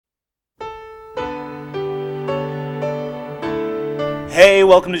Hey,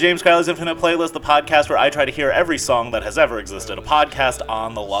 welcome to James Crowley's Infinite Playlist, the podcast where I try to hear every song that has ever existed, a podcast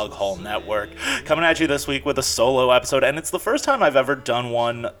on the Lug Hole Network. Coming at you this week with a solo episode, and it's the first time I've ever done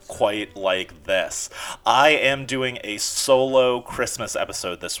one quite like this. I am doing a solo Christmas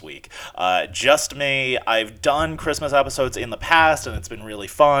episode this week. Just me. I've done Christmas episodes in the past, and it's been really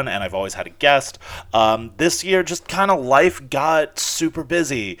fun, and I've always had a guest. This year, just kind of life got super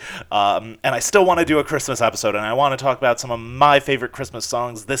busy, and I still want to do a Christmas episode, and I want to talk about some of my favorite Christmas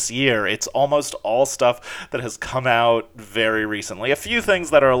songs this year. It's almost all stuff that has come out very recently. A few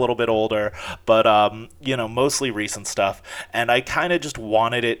things that are a little bit older, but mostly recent stuff. And I kind of just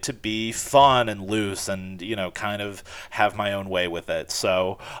wanted it to be fun and loose and, kind of have my own way with it.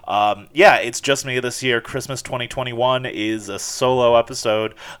 So, it's just me this year. Christmas 2021 is a solo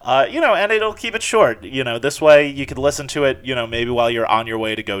episode, and it'll keep it short. This way you could listen to it, maybe while you're on your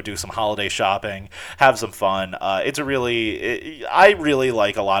way to go do some holiday shopping, have some fun. I really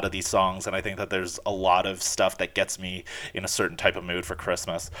like a lot of these songs, and I think that there's a lot of stuff that gets me in a certain type of mood for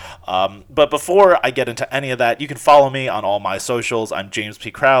Christmas. But before I get into any of that, you can follow me on all my socials. I'm James P.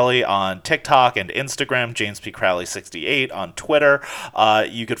 Crowley on TikTok and Instagram, James P. Crowley68 on Twitter.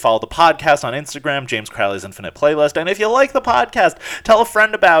 You could follow the podcast on Instagram, James Crowley's Infinite Playlist. And if you like the podcast, tell a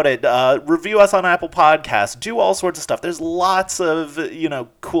friend about it. Review us on Apple Podcasts. Do all sorts of stuff. There's lots of,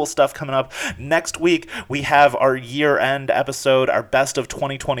 cool stuff coming up. Next week, we have our year-end episode, our best of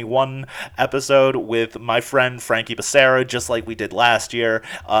 2021 episode with my friend Frankie Becerra, just like we did last year.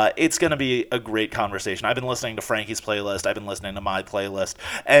 It's going to be a great conversation. I've been listening to Frankie's playlist. I've been listening to my playlist.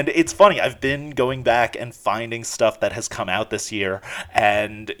 And it's funny. I've been going back and finding stuff that has come out this year.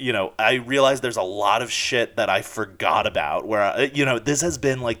 And, I realized there's a lot of shit that I forgot about where, this has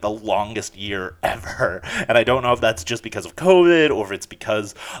been like the longest year ever. And I don't know if that's just because of COVID or if it's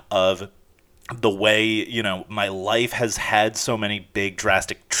because of the way, my life has had so many big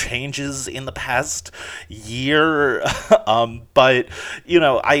drastic changes in the past year. But,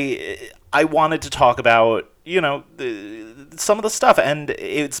 I wanted to talk about, some of the stuff, and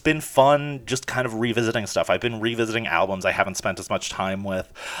it's been fun just kind of revisiting stuff. I've been revisiting albums I haven't spent as much time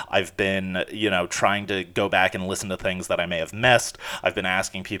with. I've been, trying to go back and listen to things that I may have missed. I've been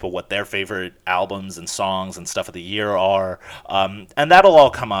asking people what their favorite albums and songs and stuff of the year are, and that'll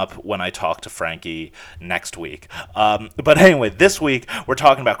all come up when I talk to Frankie next week. But anyway, this week we're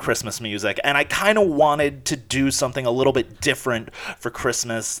talking about Christmas music, and I kind of wanted to do something a little bit different for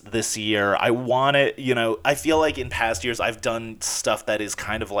Christmas this year. I wanted, I feel like in past years I've done stuff that is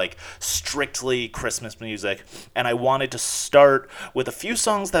kind of like strictly Christmas music, and I wanted to start with a few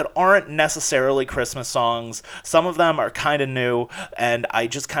songs that aren't necessarily Christmas songs. Some of them are kind of new, and I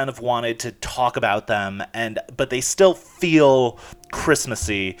just kind of wanted to talk about them, but they still feel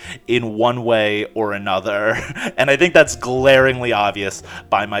Christmassy in one way or another. And I think that's glaringly obvious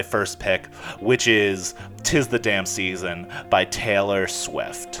by my first pick, which is "'Tis the Damn Season" by Taylor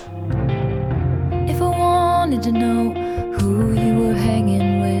Swift. If I wanted to know who you were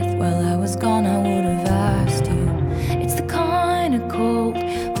hanging with while I was gone, I would have asked you. It's the kind of cold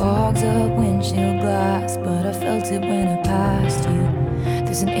fogs up windshield glass, but I felt it when I passed you.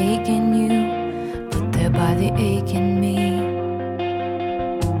 There's an ache in you, put there by the ache in me.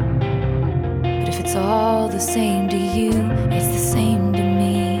 But if it's all the same to you, it's the same to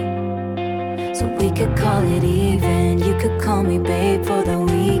me. So we could call it even. You could call me babe for the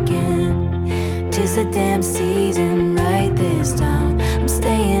weekend. 'Tis the damn season right this time. I'm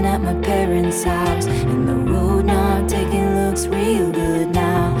staying at my parents' house, and the road not taking looks real good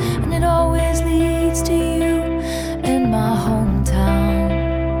now. And it always leads to you in my hometown.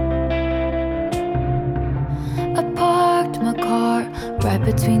 I parked my car right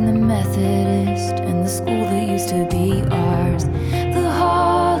between the Methodist and the school that used to be ours. The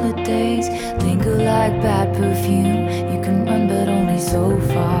holidays linger like bad perfume. You can run but only so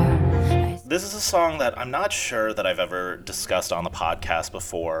far. This is a song that I'm not sure that I've ever discussed on the podcast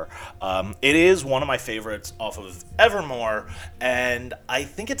before. It is one of my favorites off of Evermore, and I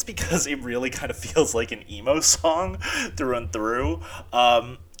think it's because it really kind of feels like an emo song through and through.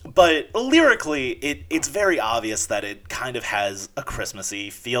 But lyrically, it's very obvious that it kind of has a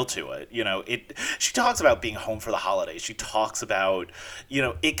Christmassy feel to it. She talks about being home for the holidays. She talks about,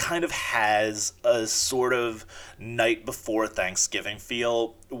 it kind of has a sort of night before Thanksgiving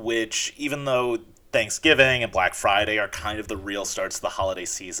feel, which even though Thanksgiving and Black Friday are kind of the real starts of the holiday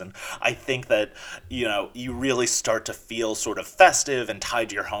season, I think that, you really start to feel sort of festive and tied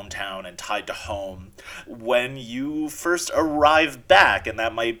to your hometown and tied to home when you first arrive back. And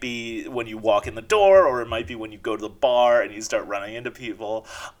that might be when you walk in the door, or it might be when you go to the bar and you start running into people.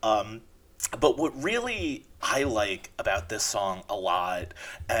 But what really I like about this song a lot,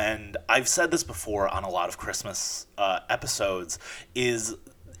 and I've said this before on a lot of Christmas episodes, is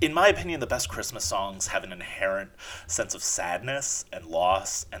in my opinion, the best Christmas songs have an inherent sense of sadness and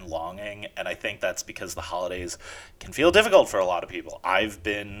loss and longing, and I think that's because the holidays can feel difficult for a lot of people. I've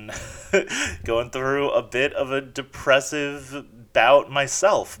been going through a bit of a depressive bout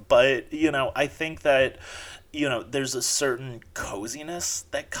myself, but, I think that there's a certain coziness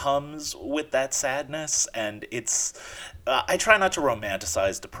that comes with that sadness, and I try not to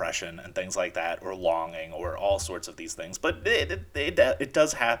romanticize depression and things like that, or longing, or all sorts of these things, but it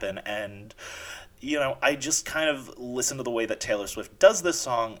does happen, and, I just kind of listen to the way that Taylor Swift does this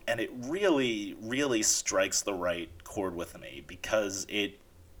song, and it really, really strikes the right chord with me, because it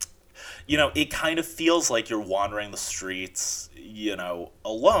kind of feels like you're wandering the streets,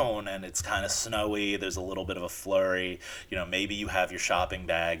 alone, and it's kind of snowy. There's a little bit of a flurry. Maybe you have your shopping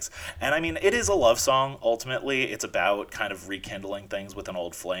bags. And I mean, it is a love song, ultimately. It's about kind of rekindling things with an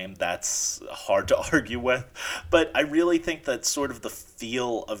old flame. That's hard to argue with. But I really think that sort of the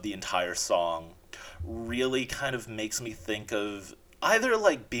feel of the entire song really kind of makes me think of either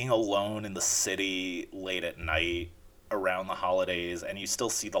like being alone in the city late at night around the holidays, and you still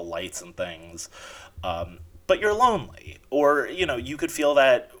see the lights and things, but you're lonely. Or, you could feel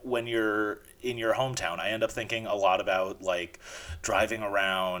that when you're in your hometown. I end up thinking a lot about, like, driving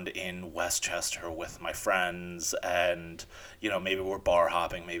around in Westchester with my friends, and, maybe we're bar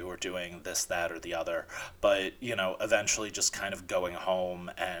hopping, maybe we're doing this, that, or the other, but, eventually just kind of going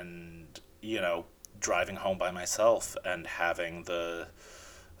home and, driving home by myself and having the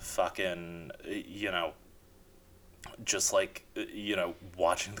fucking, just like,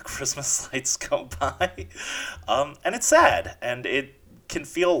 watching the Christmas lights go by. And it's sad, and it can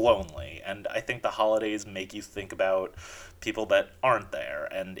feel lonely, and I think the holidays make you think about people that aren't there,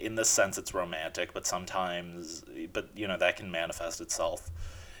 and in this sense it's romantic, but sometimes, that can manifest itself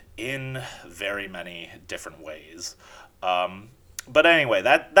in very many different ways. But anyway,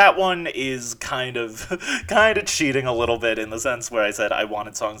 that one is kind of cheating a little bit, in the sense where I said I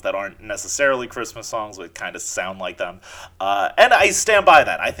wanted songs that aren't necessarily Christmas songs, but kind of sound like them. And I stand by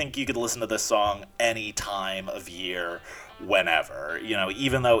that. I think you could listen to this song any time of year, whenever.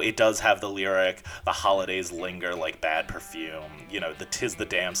 Even though it does have the lyric, "The holidays linger like bad perfume," the "'tis the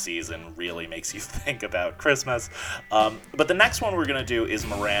damn season" really makes you think about Christmas. But the next one we're going to do is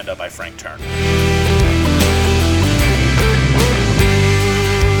Miranda by Frank Turner.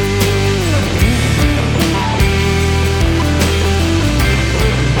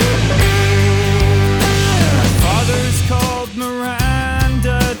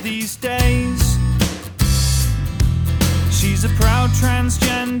 Miranda these days. She's a proud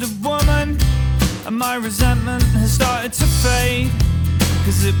transgender woman, and my resentment has started to fade,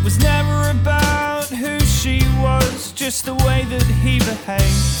 'cause it was never about who she was, just the way that he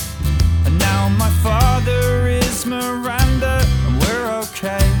behaved. And now my father is Miranda, and we're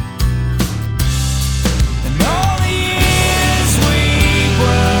okay. And all the years we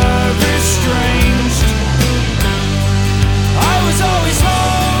were estranged, I was always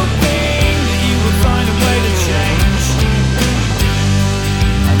hoping that you would find a way to change.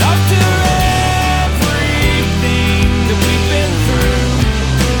 And after everything that we've been through,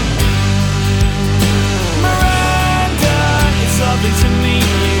 Miranda, it's lovely to meet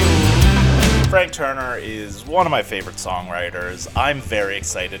you. Frank Turner is one of my favorite songwriters. I'm very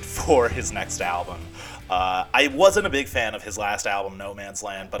excited for his next album. I wasn't a big fan of his last album, No Man's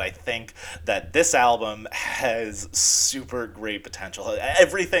Land, but I think that this album has super great potential.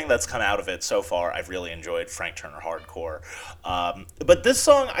 Everything that's come out of it so far, I've really enjoyed. Frank Turner hardcore. But this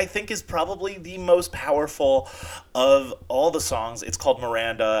song, I think, is probably the most powerful of all the songs. It's called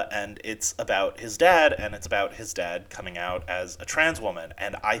Miranda, and it's about his dad, and it's about his dad coming out as a trans woman.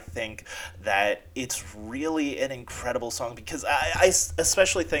 And I think that it's really an incredible song, because I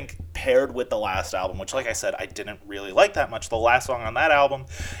especially think paired with the last album, which, like I said, I didn't really like that much. The last song on that album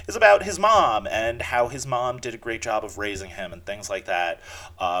is about his mom and how his mom did a great job of raising him and things like that.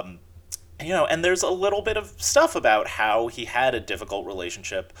 And there's a little bit of stuff about how he had a difficult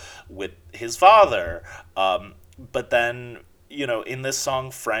relationship with his father. But then, in this song,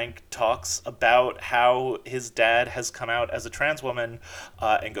 Frank talks about how his dad has come out as a trans woman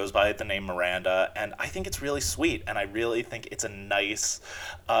and goes by the name Miranda. And I think it's really sweet. And I really think it's a nice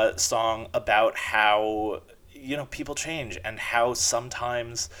song about how, people change, and how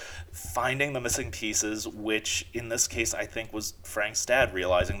sometimes finding the missing pieces, which in this case I think was Frank's dad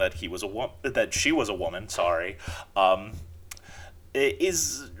realizing that she was a woman,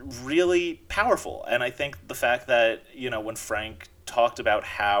 is really powerful. And I think the fact that, when Frank talked about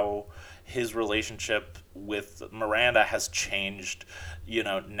how his relationship with Miranda has changed,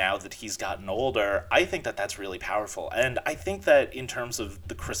 now that he's gotten older. I think that that's really powerful. And I think that in terms of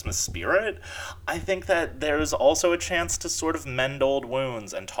the Christmas spirit, I think that there's also a chance to sort of mend old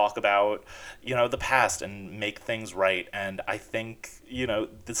wounds and talk about, the past and make things right. And I think,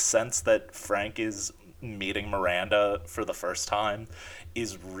 the sense that Frank is meeting Miranda for the first time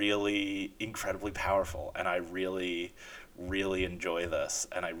is really incredibly powerful. And I really enjoy this,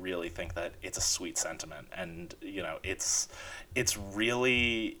 and I really think that it's a sweet sentiment, and it's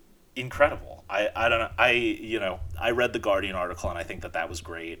really incredible. I don't know, I read the Guardian article, and I think that was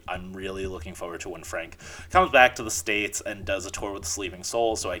great. I'm really looking forward to when Frank comes back to the States and does a tour with the Sleeping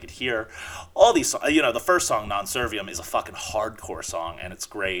Souls, so I could hear all these the first song, Non Serviam, is a fucking hardcore song, and it's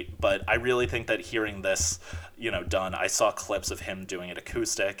great, but I really think that hearing this done, I saw clips of him doing it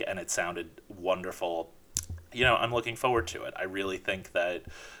acoustic, and it sounded wonderful. I'm looking forward to it. I really think that,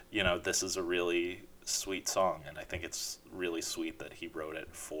 this is a really sweet song, and I think it's really sweet that he wrote it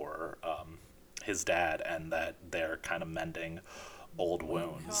for his dad, and that they're kind of mending old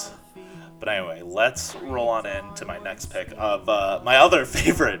wounds. But anyway, let's roll on into my next pick of my other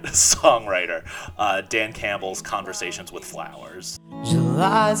favorite songwriter, Dan Campbell's Conversations with Flowers.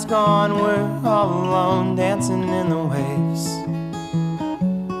 July's gone, we're all alone, dancing in the waves.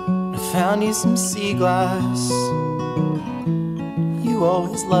 Found you some sea glass. You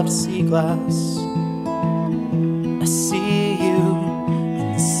always loved sea glass. I see you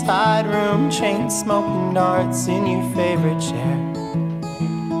in the side room, chain smoking darts in your favorite chair.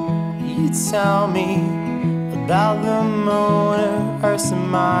 You tell me about the moon or Ursa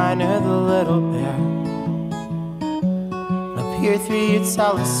Minor, the little bear. I peer through your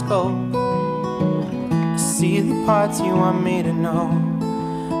telescope, I see the parts you want me to know.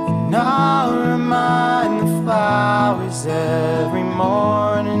 And I'll remind the flowers every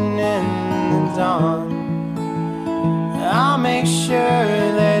morning in the dawn. I'll make sure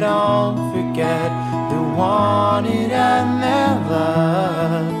they don't forget they're wanted and they're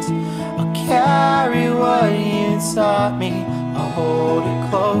loved. I'll carry what you taught me, I'll hold it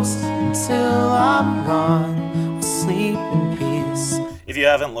close until I'm gone. I'll sleep in peace. If you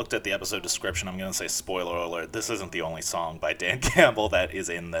haven't looked at the episode description, I'm going to say spoiler alert, this isn't the only song by Dan Campbell that is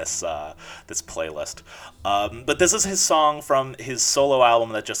in this this playlist. But this is his song from his solo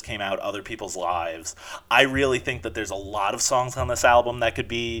album that just came out, Other People's Lives. I really think that there's a lot of songs on this album that could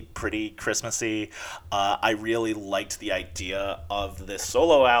be pretty Christmassy. I really liked the idea of this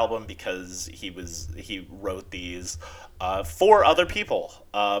solo album because he wrote these for other people.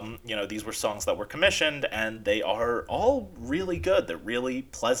 These were songs that were commissioned, and they are all really good. They're really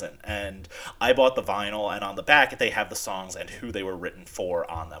pleasant. And I bought the vinyl, and on the back they have the songs and who they were written for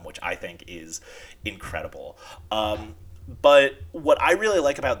on them, which I think is incredible. But what I really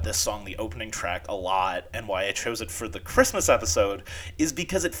like about this song, the opening track, a lot, and why I chose it for the Christmas episode, is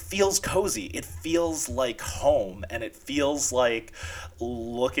because it feels cozy. It feels like home, and it feels like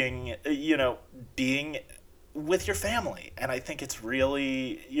looking, being with your family. And I think it's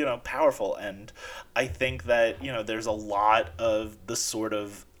really, powerful. And I think that, there's a lot of the sort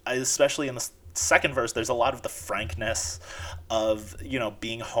of, especially in the second verse, there's a lot of the frankness of,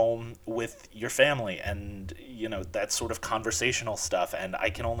 being home with your family and, that sort of conversational stuff. And I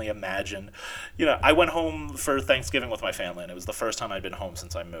can only imagine, I went home for Thanksgiving with my family, and it was the first time I'd been home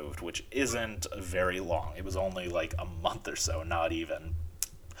since I moved, which isn't very long. It was only like a month or so, not even.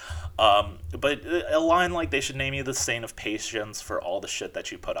 But a line like, "They should name you the saint of patience for all the shit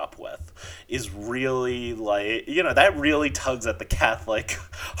that you put up with," is really like, that really tugs at the Catholic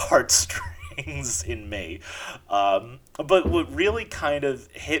heartstrings in me. But what really kind of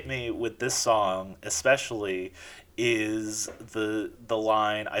hit me with this song especially is the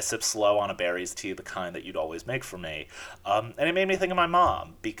line, "I sip slow on a berry's tea, the kind that you'd always make for me." And it made me think of my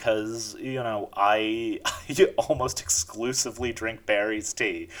mom because, I almost exclusively drink Barry's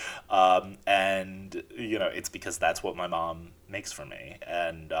tea. And, it's because that's what my mom makes for me.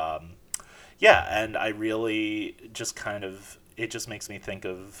 And, and I really just it just makes me think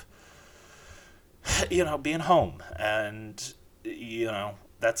of, being home. And,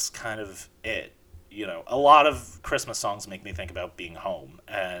 that's kind of it. A lot of Christmas songs make me think about being home,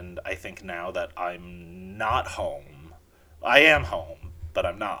 and I think now that I'm not home, I am home, but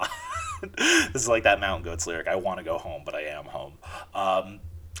I'm not. This is like that Mountain Goats lyric, I want to go home, but I am home.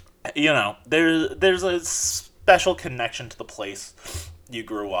 There's a special connection to the place you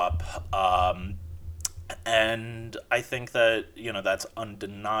grew up, and I think that, that's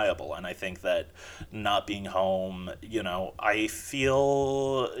undeniable. And I think that not being home, I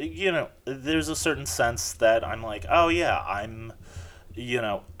feel, there's a certain sense that I'm like, oh yeah, I'm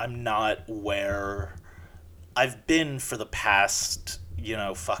I'm not where I've been for the past,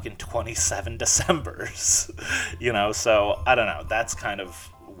 fucking 27 Decembers, so I don't know. That's kind of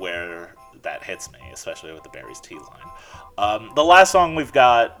where that hits me, especially with the Barry's Tea line. The last song we've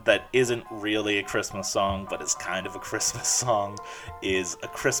got that isn't really a Christmas song, but is kind of a Christmas song, is A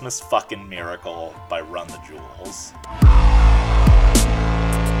Christmas Fucking Miracle by Run the Jewels.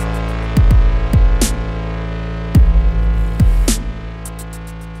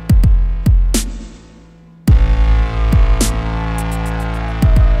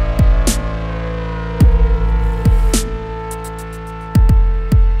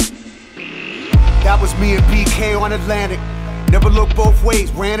 That was me and BK on Atlantic. Never looked both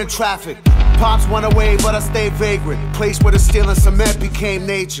ways, ran in traffic. Pops went away, but I stayed vagrant. Place where the steel and cement became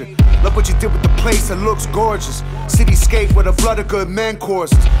nature. Look what you did with the place, it looks gorgeous. Cityscape where the blood of good men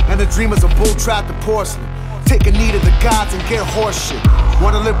courses. And the dreamers of bull trapped in porcelain. Take a knee to the gods and get horseshit.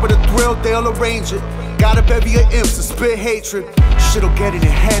 Wanna live with a thrill, they'll arrange it. Got a bevy of imps to spit hatred. Shit'll get in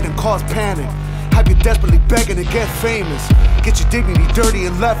your head and cause panic. Have you desperately begging to get famous. Get your dignity dirty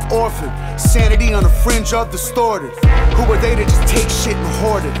and left orphaned. Sanity on the fringe of distorted. Who are they to just take shit and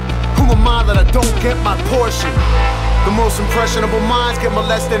hoard it? Who am I that I don't get my portion? The most impressionable minds get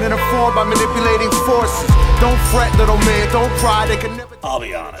molested and informed by manipulating forces. Don't fret, little man, don't cry, they can never... I'll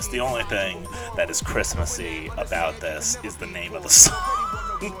be honest, the only thing that is Christmassy about this is the name of the song.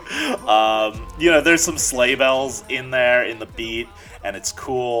 There's some sleigh bells in there, in the beat, and it's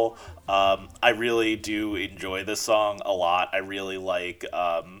cool. I really do enjoy this song a lot. I really like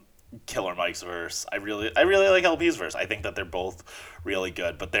Killer Mike's verse. I really like LP's verse. I think that they're both really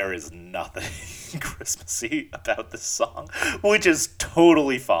good, but there is nothing Christmassy about this song, which is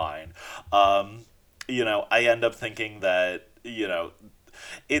totally fine. I end up thinking that,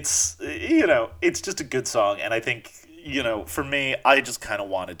 it's just a good song, and I think, for me, I just kind of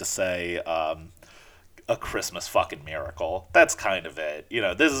wanted to say, A Christmas Fucking Miracle. That's kind of it.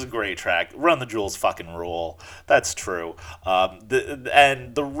 This is a great track. Run the Jewels fucking rule. That's true.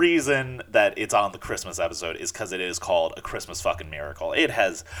 And the reason that it's on the Christmas episode is because it is called A Christmas Fucking Miracle. It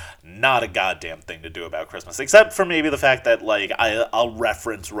has not a goddamn thing to do about Christmas, except for maybe the fact that, I'll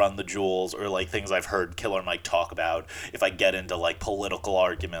reference Run the Jewels or, things I've heard Killer Mike talk about if I get into, political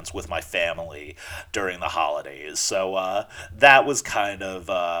arguments with my family during the holidays. So, that was kind of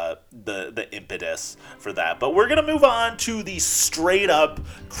the impetus for that. But we're gonna move on to the straight up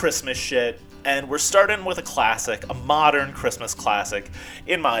Christmas shit, and we're starting with a classic, a modern Christmas classic,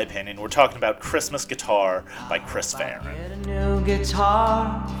 in my opinion. We're talking about Christmas Guitar by Chris Farren. I get a new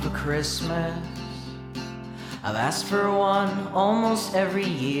guitar for Christmas. I've asked for one almost every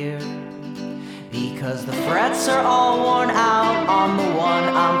year, because the frets are all worn out on the one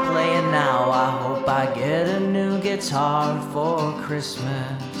I'm playing now. I hope I get a new guitar for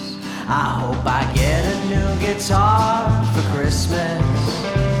Christmas. I hope I get a new guitar for Christmas.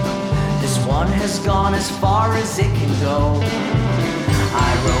 This one has gone as far as it can go.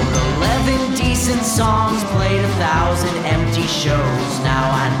 I wrote 11 decent songs, played 1,000 empty shows.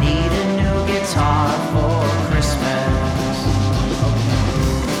 Now I need a new guitar for Christmas.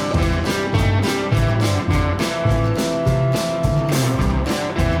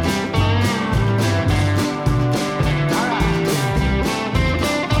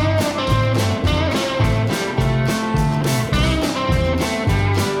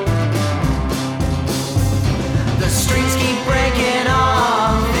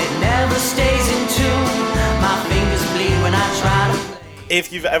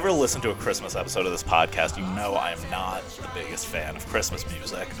 If you've ever listened to a Christmas episode of this podcast, you know I am not the biggest fan of Christmas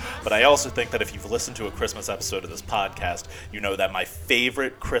music. But I also think that if you've listened to a Christmas episode of this podcast, you know that my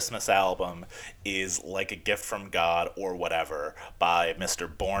favorite Christmas album is Like a Gift from God or Whatever by Mr.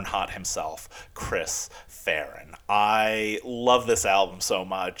 Born Hot himself, Chris Farren. I love this album so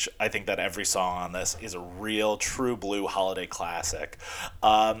much. I think that every song on this is a real true blue holiday classic.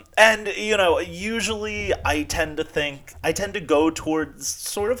 Usually I tend to go towards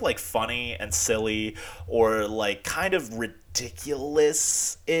sort of funny and silly or kind of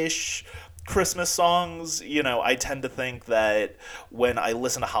ridiculous-ish Christmas songs. I tend to think that when I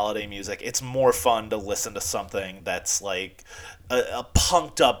listen to holiday music, it's more fun to listen to something that's a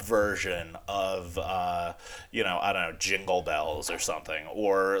punked up version of, I don't know, Jingle Bells or something,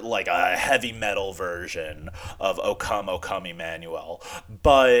 or a heavy metal version of O Come Emmanuel.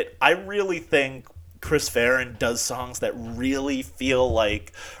 But I really think Chris Farren does songs that really feel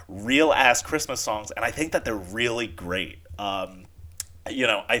like real-ass Christmas songs, and I think that they're really great.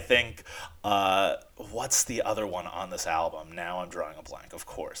 I think, what's the other one on this album? Now I'm drawing a blank, of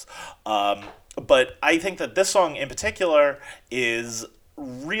course. But I think that this song in particular is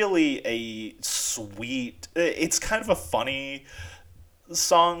really a sweet, it's kind of a funny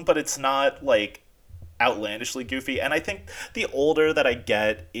song, but it's not like outlandishly goofy. And I think the older that I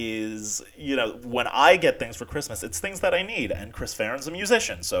get is, when I get things for Christmas, it's things that I need. And Chris Farren's a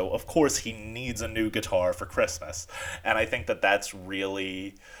musician, so of course he needs a new guitar for Christmas. And I think that that's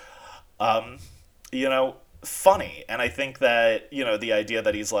really, funny. And I think that, the idea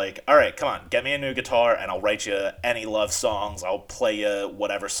that he's like, all right, come on, get me a new guitar and I'll write you any love songs. I'll play you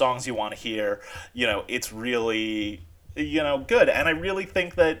whatever songs you want to hear. It's really, good. And I really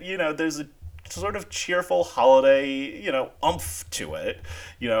think that, there's a sort of cheerful holiday, oomph to it,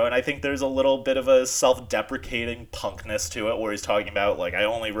 and I think there's a little bit of a self-deprecating punkness to it where he's talking about, like, I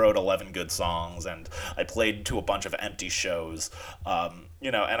only wrote 11 good songs and I played to a bunch of empty shows,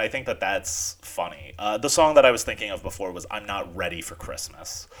 and I think that that's funny. The song that I was thinking of before was I'm Not Ready for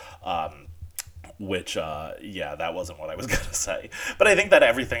Christmas, which, that wasn't what I was going to say. But I think that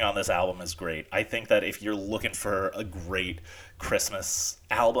everything on this album is great. I think that if you're looking for a great Christmas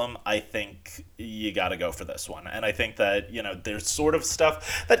album, I think you got to go for this one. And I think that, there's sort of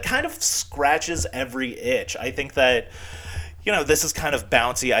stuff that kind of scratches every itch. I think that, this is kind of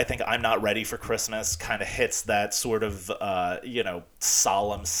bouncy. I think I'm Not Ready for Christmas kind of hits that sort of,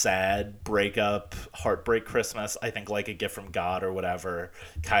 solemn, sad breakup, heartbreak Christmas. I think Like a Gift from God or whatever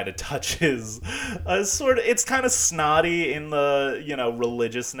kind of touches it's kind of snotty in the,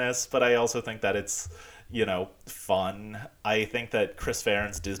 religiousness, but I also think that it's, fun. I think that Chris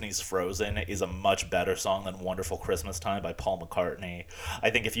Farren's Disney's Frozen is a much better song than Wonderful Christmas Time by Paul McCartney. I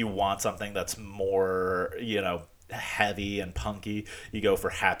think if you want something that's more, heavy and punky, you go for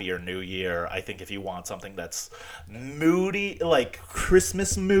Happier New Year. I think if you want something that's moody, like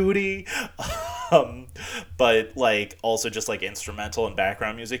Christmas moody, but like also just like instrumental and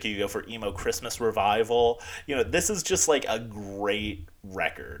background music, you go for Emo Christmas Revival. This is just like a great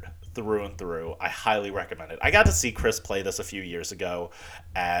record through and through. I highly recommend it. I got to see Chris play this a few years ago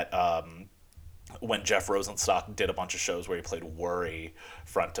at when Jeff Rosenstock did a bunch of shows where he played Worry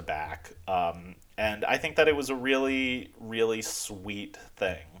front to back. And I think that it was a really, really sweet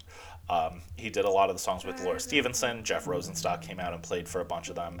thing. He did a lot of the songs with Laura Stevenson. Jeff Rosenstock came out and played for a bunch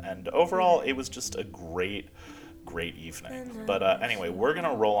of them. And overall, it was just a great evening. But anyway, we're going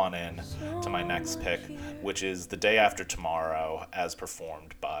to roll on in to my next pick, which is The Day After Tomorrow, as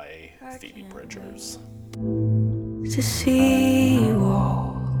performed by Phoebe Bridgers. To see you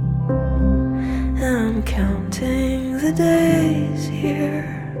all, and I'm counting the days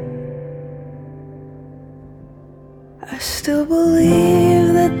here. I still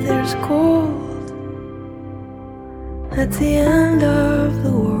believe that there's gold at the end of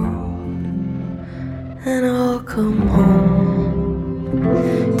the world, and I'll come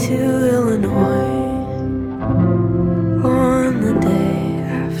home to Illinois on the day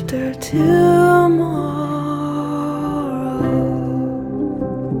after tomorrow.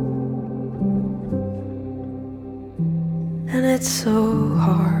 And it's so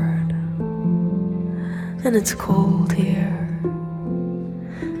hard, and it's cold here,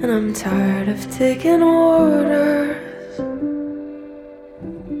 and I'm tired of taking orders,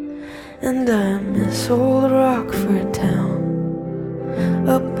 and I miss old Rockford town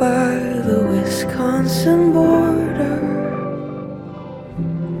up by the Wisconsin border.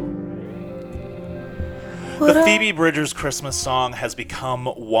 The Phoebe Bridgers Christmas song has become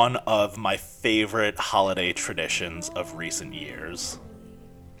one of my favorite holiday traditions of recent years.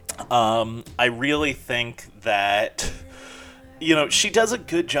 I really think that, she does a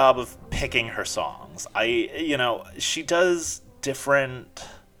good job of picking her songs.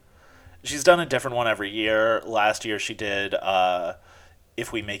 She's done a different one every year. Last year she did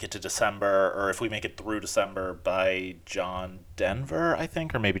If We Make It to December, or If We Make It Through December by John Denver, I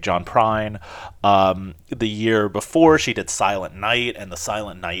think, or maybe John Prine. The year before she did Silent Night, and the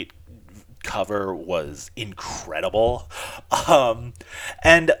Silent Night cover was incredible.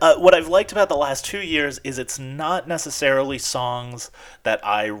 And what I've liked about the last 2 years is it's not necessarily songs that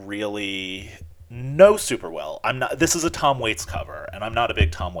I really know super well. This is a Tom Waits cover, and I'm not a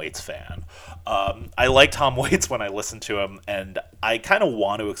big Tom Waits fan. I like Tom Waits when I listen to him, and I kind of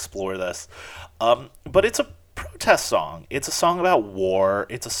want to explore this. But it's a protest song. It's a song about war.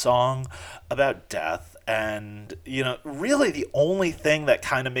 It's a song about death. And, really the only thing that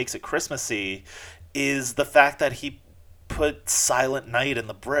kind of makes it Christmassy is the fact that he put Silent Night in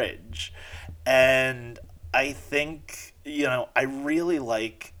the bridge. And I think, I really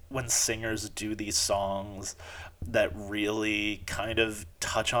like when singers do these songs that really kind of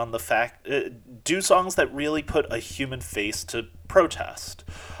touch on the fact, do songs that really put a human face to protest.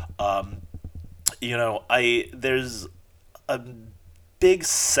 There's a big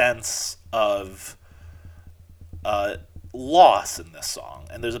sense of loss in this song,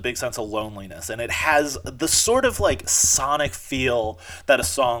 and there's a big sense of loneliness, and it has the sort of like sonic feel that a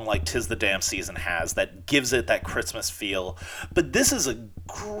song like 'Tis the Damn Season has, that gives it that Christmas feel. But this is a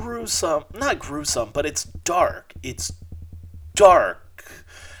not gruesome, but it's dark.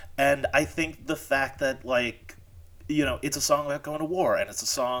 And I think the fact that, like, it's a song about going to war, and it's a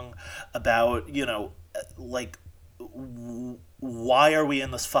song about, like, why are we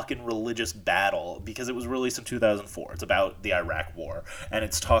in this fucking religious battle? Because it was released in 2004. It's about the Iraq War, and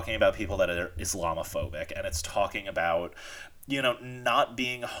it's talking about people that are Islamophobic, and it's talking about, not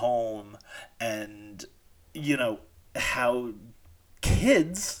being home, and, how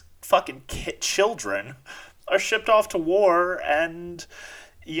children are shipped off to war, and,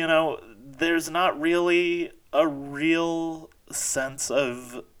 there's not really a real sense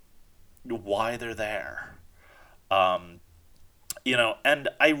of why they're there. And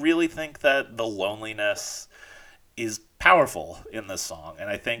I really think that the loneliness is powerful in this song. And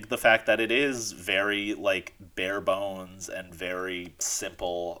I think the fact that it is very, like, bare bones and very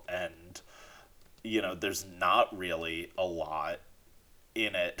simple, and, there's not really a lot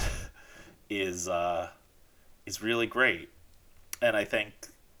in it is really great. And I think,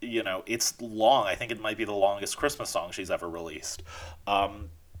 it's long. I think it might be the longest Christmas song she's ever released.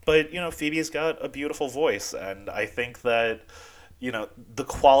 But, Phoebe's got a beautiful voice, and I think that, the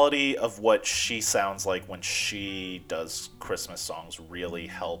quality of what she sounds like when she does Christmas songs really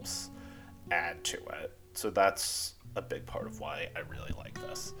helps add to it. So that's a big part of why I really like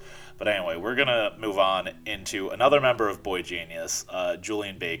this. But anyway, we're going to move on into another member of Boy Genius,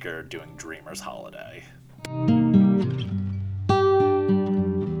 Julien Baker, doing Dreamer's Holiday.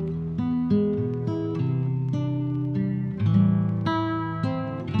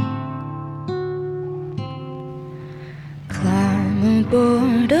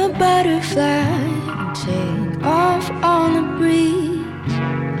 Board a butterfly and take off on the breeze.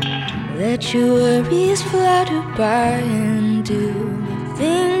 Let your worries flutter by and do the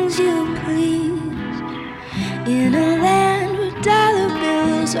things you please. In a land where dollar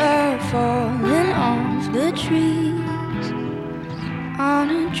bills are falling off the trees, on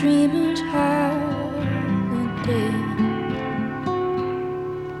a dreamer's holiday.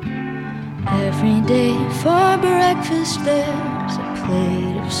 Every day for breakfast there's a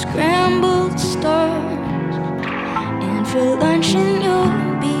plate of scrambled stars, and for luncheon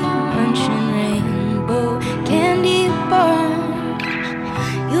you'll be munching rainbow candy bars.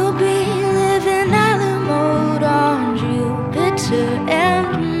 You'll be living a la mode on Jupiter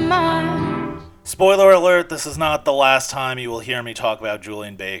and Mars. Spoiler alert, this is not the last time you will hear me talk about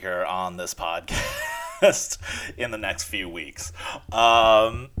Julien Baker on this podcast in the next few weeks.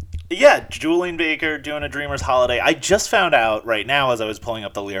 Yeah, Julien Baker doing A Dreamer's Holiday. I just found out right now as I was pulling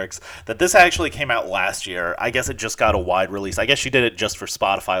up the lyrics that this actually came out last year. I guess it just got a wide release. I guess she did it just for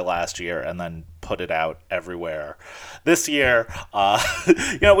Spotify last year and then put it out everywhere this year,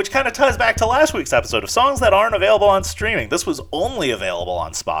 which kind of ties back to last week's episode of songs that aren't available on streaming. This was only available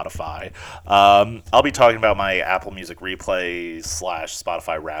on Spotify. I'll be talking about my Apple Music Replay /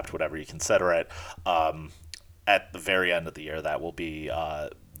 Spotify Wrapped, whatever you consider it, at the very end of the year. That will be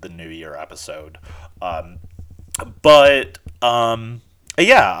the New Year episode. I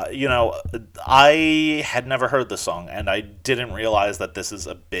had never heard this song, and I didn't realize that this is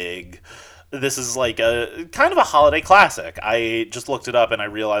like a kind of a holiday classic. I just looked it up and I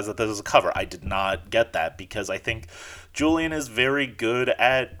realized that this is a cover. I did not get that because I think Julien is very good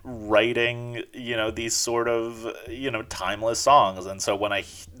at writing, these sort of, timeless songs. And so when I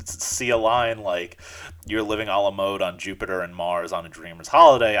see a line like, "You're living a la mode on Jupiter and Mars on A Dreamer's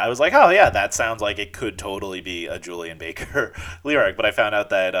Holiday," I was like, oh yeah, that sounds like it could totally be a Julien Baker lyric. But I found out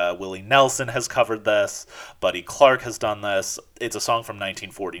that Willie Nelson has covered this. Buddy Clark has done this. It's a song from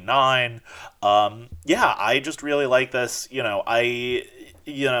 1949. I just really like this.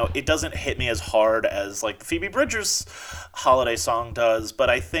 It doesn't hit me as hard as like the Phoebe Bridgers holiday song does, but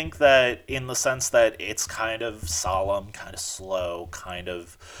I think that in the sense that it's kind of solemn, kind of slow, kind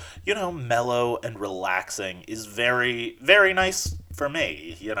of, mellow and relaxing is very, very nice for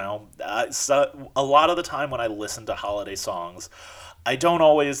me. So a lot of the time when I listen to holiday songs, I don't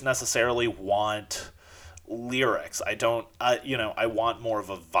always necessarily want lyrics. I want more of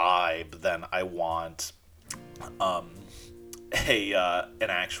a vibe than I want an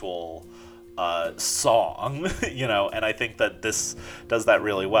actual song, you know, and I think that this does that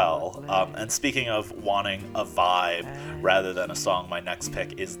really well. And speaking of wanting a vibe rather than a song, my next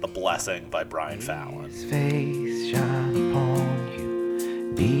pick is The Blessing by Brian Fallon. His face shine upon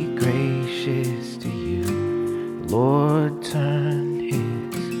you, be gracious to you. The Lord turn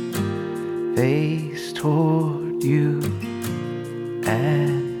his face toward you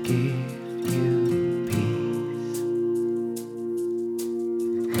and give you peace.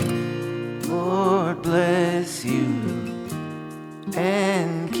 Lord bless you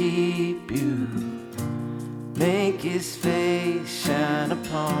and keep you, make his face shine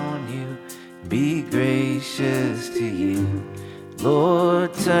upon you, be gracious to you.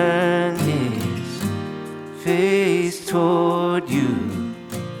 Lord turn his face toward you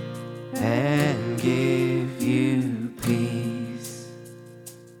and give you peace.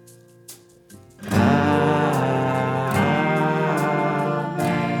 Amen.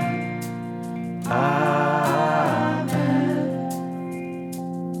 Amen.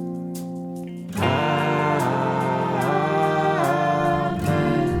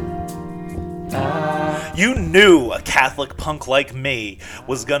 You knew a Catholic punk like me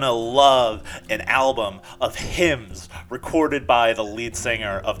was gonna love an album of hymns recorded by the lead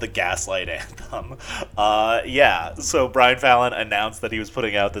singer of the Gaslight Anthem. Yeah, so Brian Fallon announced that he was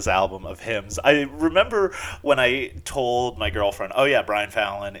putting out this album of hymns. I remember when I told my girlfriend, oh yeah, Brian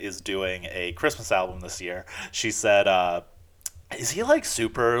Fallon is doing a Christmas album this year, she said, is he like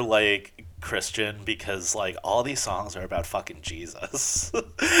super like Christian, because like all these songs are about fucking Jesus?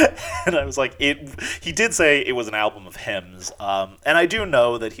 And I was like, he did say it was an album of hymns, and I do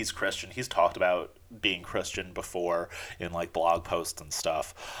know that he's Christian. He's talked about being Christian before in like blog posts and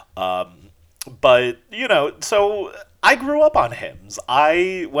stuff, but you know, so I grew up on hymns.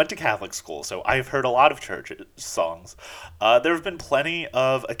 I went to Catholic school, so I've heard a lot of church songs. There have been plenty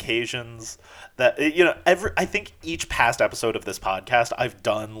of occasions that, you know, I think each past episode of this podcast, I've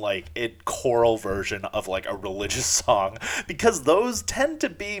done like a choral version of like a religious song, because those tend to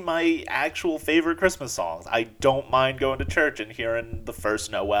be my actual favorite Christmas songs. I don't mind going to church and hearing the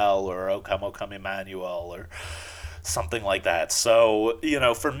first Noel or O Come Emmanuel or something like that. So, you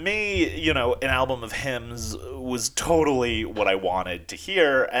know, for me, you know, an album of hymns was totally what I wanted to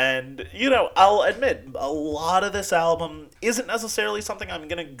hear. And, you know, I'll admit, a lot of this album isn't necessarily something I'm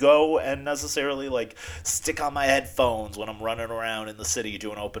going to go and necessarily, like, stick on my headphones when I'm running around in the city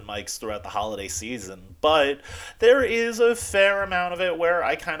doing open mics throughout the holiday season. But there is a fair amount of it where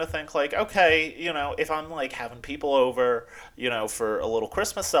I kind of think, like, okay, you know, if I'm, like, having people over, you know, for a little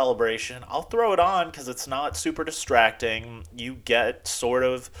Christmas celebration, I'll throw it on because it's not super distracting. You get sort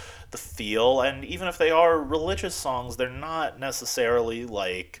of the feel, and even if they are religious songs, they're not necessarily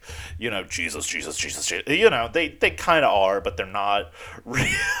like, you know, Jesus, Jesus, Jesus, Jesus. You know, they kind of are, but they're not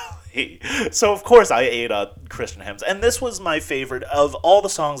really. So of course I ate up Christian hymns, and this was my favorite of all the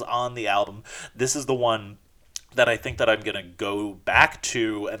songs on the album. This is the one that I think that I'm going to go back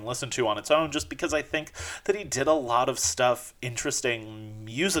to and listen to on its own, just because I think that he did a lot of stuff interesting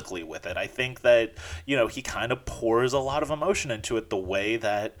musically with it. I think that, you know, he kind of pours a lot of emotion into it the way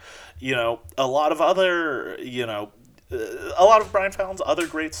that, you know, a lot of other, you know, a lot of Brian Fallon's other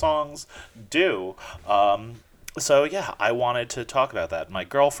great songs do. So yeah, I wanted to talk about that. My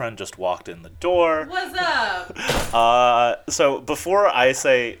girlfriend just walked in the door. What's up? So before I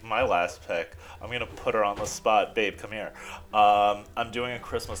say my last pick, I'm going to put her on the spot. Babe, come here. I'm doing a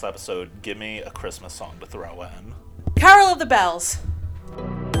Christmas episode. Give me a Christmas song to throw in. Carol of the Bells.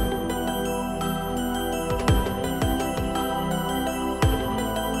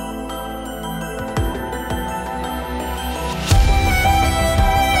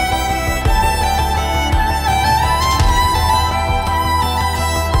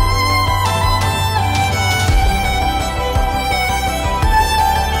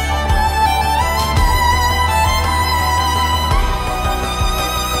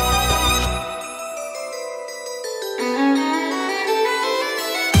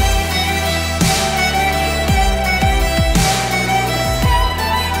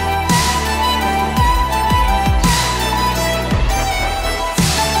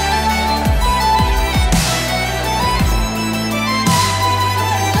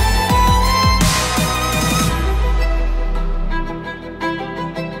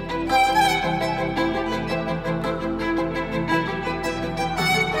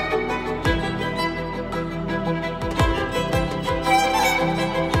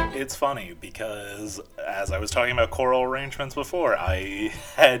 was talking about choral arrangements before. I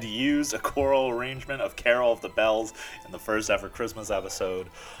had used a choral arrangement of Carol of the Bells in the first ever Christmas episode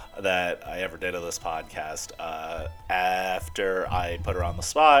that I ever did of this podcast. After I put her on the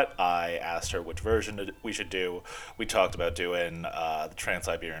spot, I asked her which version we should do. We talked about doing the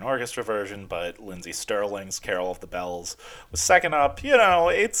Trans-Siberian Orchestra version, but Lindsey Sterling's Carol of the Bells was second up. You know,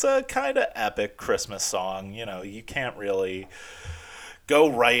 it's a kind of epic Christmas song. You know, you can't really go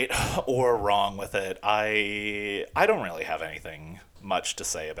right or wrong with it. I don't really have anything much to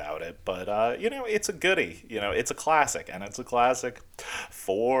say about it, but you know, it's a goodie. You know, it's a classic, and it's a classic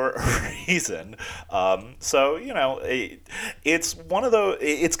for a reason. So you know, it's one of those.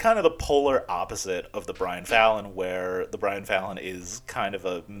 It's kind of the polar opposite of the Brian Fallon, where the Brian Fallon is kind of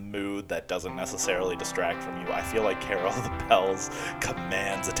a mood that doesn't necessarily distract from you. I feel like Carol of the Bells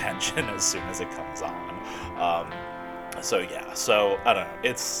commands attention as soon as it comes on. So yeah, so I don't know.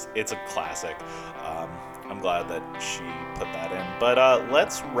 It's a classic. I'm glad that she put that in. But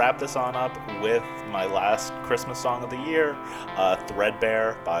let's wrap this on up with my last Christmas song of the year,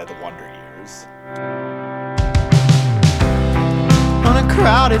 Threadbare by the Wonder Years. On a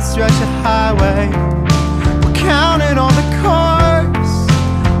crowded stretch of highway, we're counting all the cars,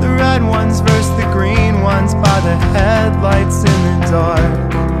 the red ones versus the green ones by the headlights in the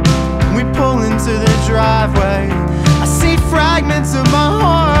dark. We pull into the driveway, I see fragments of my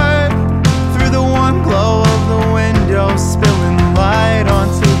heart through the warm glow of the window, spilling light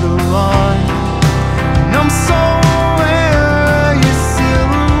onto the lawn. And I'm so aware of your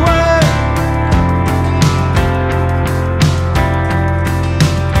silhouette,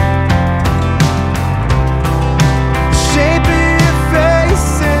 shape of your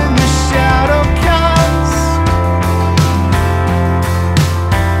face in the shadow casts.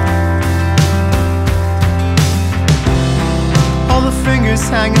 All the fingers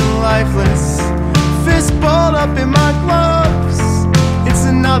hanging lifeless, fist balled up in my gloves. It's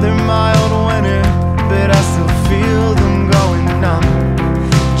another mild winter, but I still feel them going numb.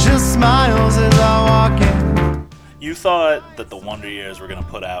 Just smiles as I walk in. You thought that the Wonder Years were going to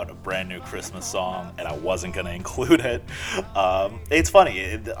put out a brand new Christmas song, and I wasn't going to include it. It's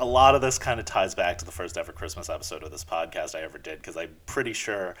funny. A lot of this kind of ties back to the first ever Christmas episode of this podcast I ever did, because I'm pretty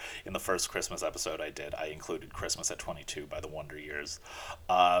sure in the first Christmas episode I did, I included Christmas at 22 by the Wonder Years.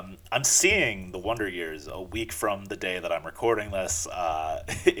 I'm seeing the Wonder Years a week from the day that I'm recording this.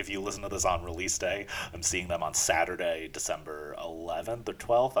 If you listen to this on release day, I'm seeing them on Saturday, December 11th or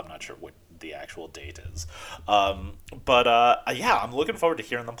 12th. I'm not sure what the actual date is. But yeah, I'm looking forward to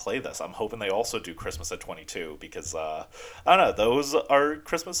hearing them play this. I'm hoping they also do Christmas at 22, because I don't know, those are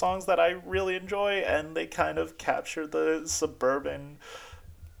Christmas songs that I really enjoy, and they kind of capture the suburban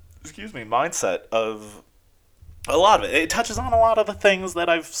mindset of a lot of it. It touches on a lot of the things that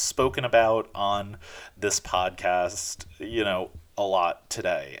I've spoken about on this podcast, you know, a lot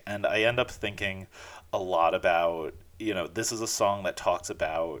today. And I end up thinking a lot about, you know, this is a song that talks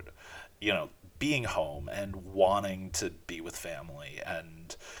about, you know, being home and wanting to be with family,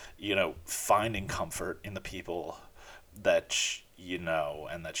 and, you know, finding comfort in the people that you know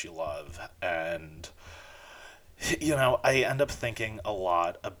and that you love. And, you know, I end up thinking a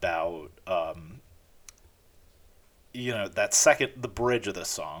lot about, you know, the bridge of this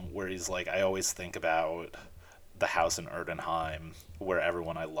song, where he's like, I always think about the house in Erdenheim where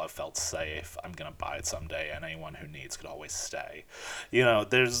everyone I love felt safe. I'm gonna buy it someday, and anyone who needs could always stay. You know,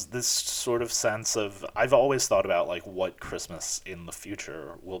 there's this sort of sense of, I've always thought about like what Christmas in the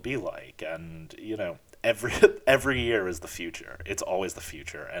future will be like, and you know, every year is the future. It's always the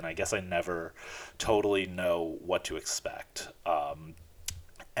future, and I guess I never totally know what to expect.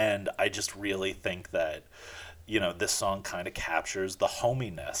 And I just really think that, you know, this song kind of captures the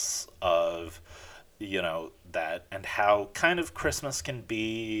hominess of, you know, that, and how kind of Christmas can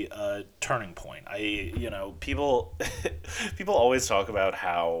be a turning point. You know, people always talk about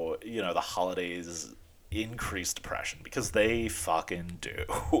how, you know, the holidays increase depression, because they fucking do.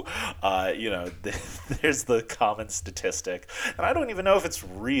 You know, there's the common statistic, and I don't even know if it's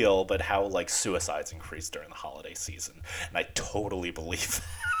real, but how like suicides increase during the holiday season, and I totally believe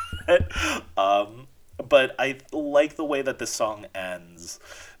that. But I like the way that this song ends,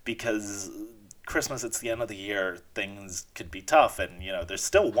 because Christmas, it's the end of the year, things could be tough, and you know, there's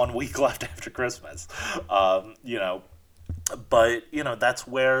still 1 week left after Christmas. You know, but you know, that's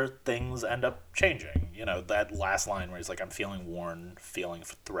where things end up changing. You know, that last line where he's like, I'm feeling worn, feeling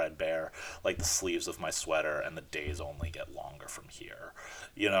threadbare, like the sleeves of my sweater, and the days only get longer from here.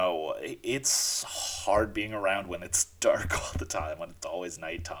 You know, it's hard being around when it's dark all the time, when it's always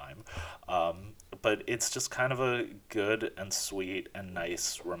nighttime. But it's just kind of a good and sweet and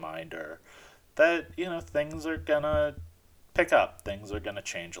nice reminder that, you know, things are gonna pick up. Things are gonna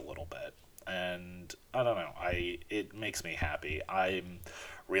change a little bit. And I don't know, it makes me happy. I'm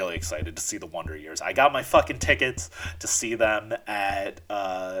really excited to see the Wonder Years. I got my fucking tickets to see them at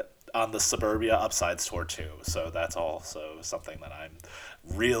on the Suburbia Upsides tour too. So that's also something that I'm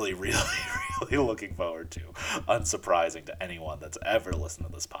really, really, really looking forward to. Unsurprising to anyone that's ever listened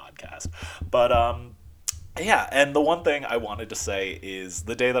to this podcast. But yeah, and the one thing I wanted to say is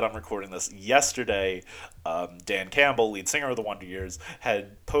the day that I'm recording this, yesterday, Dan Campbell, lead singer of the Wonder Years,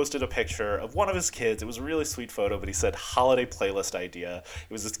 had posted a picture of one of his kids. It was a really sweet photo, but he said, holiday playlist idea.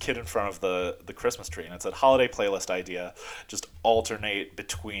 It was this kid in front of the Christmas tree, and it said, holiday playlist idea, just alternate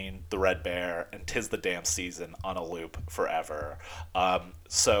between The Red Bear and 'Tis the Damn Season on a loop forever.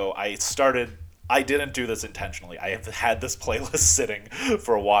 So I didn't do this intentionally. I have had this playlist sitting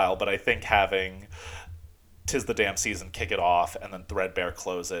for a while, but I think having 'Tis the Damn Season kick it off and then Threadbare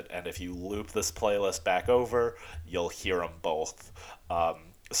close it, and if you loop this playlist back over, you'll hear them both.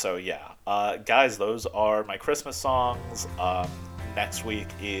 So yeah, guys, those are my Christmas songs. Next week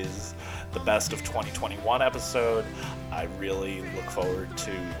is the best of 2021 episode. I really look forward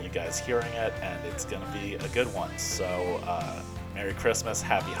to you guys hearing it, and it's gonna be a good one. So Merry Christmas,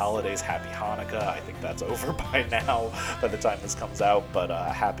 Happy Holidays, Happy Hanukkah. I think that's over by now, by the time this comes out, but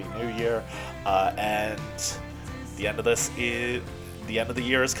Happy New Year. And the end of the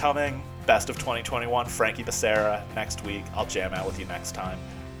year is coming. Best of 2021, Frankie Becerra next week. I'll jam out with you next time.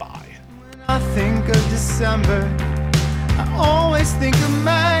 Bye. When I think of December, I always think of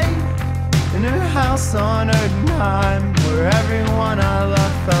May, in her house on Erdenheim, where everyone I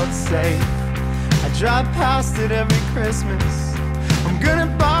love felt safe. I drive past it every Christmas. I'm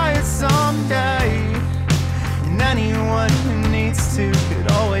gonna buy it someday, and anyone who needs to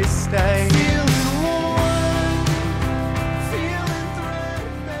could always stay. Feeling warm, feeling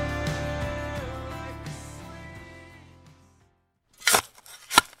threadbare.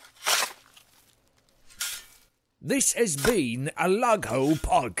 This has been a Lughole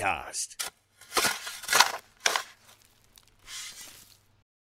podcast.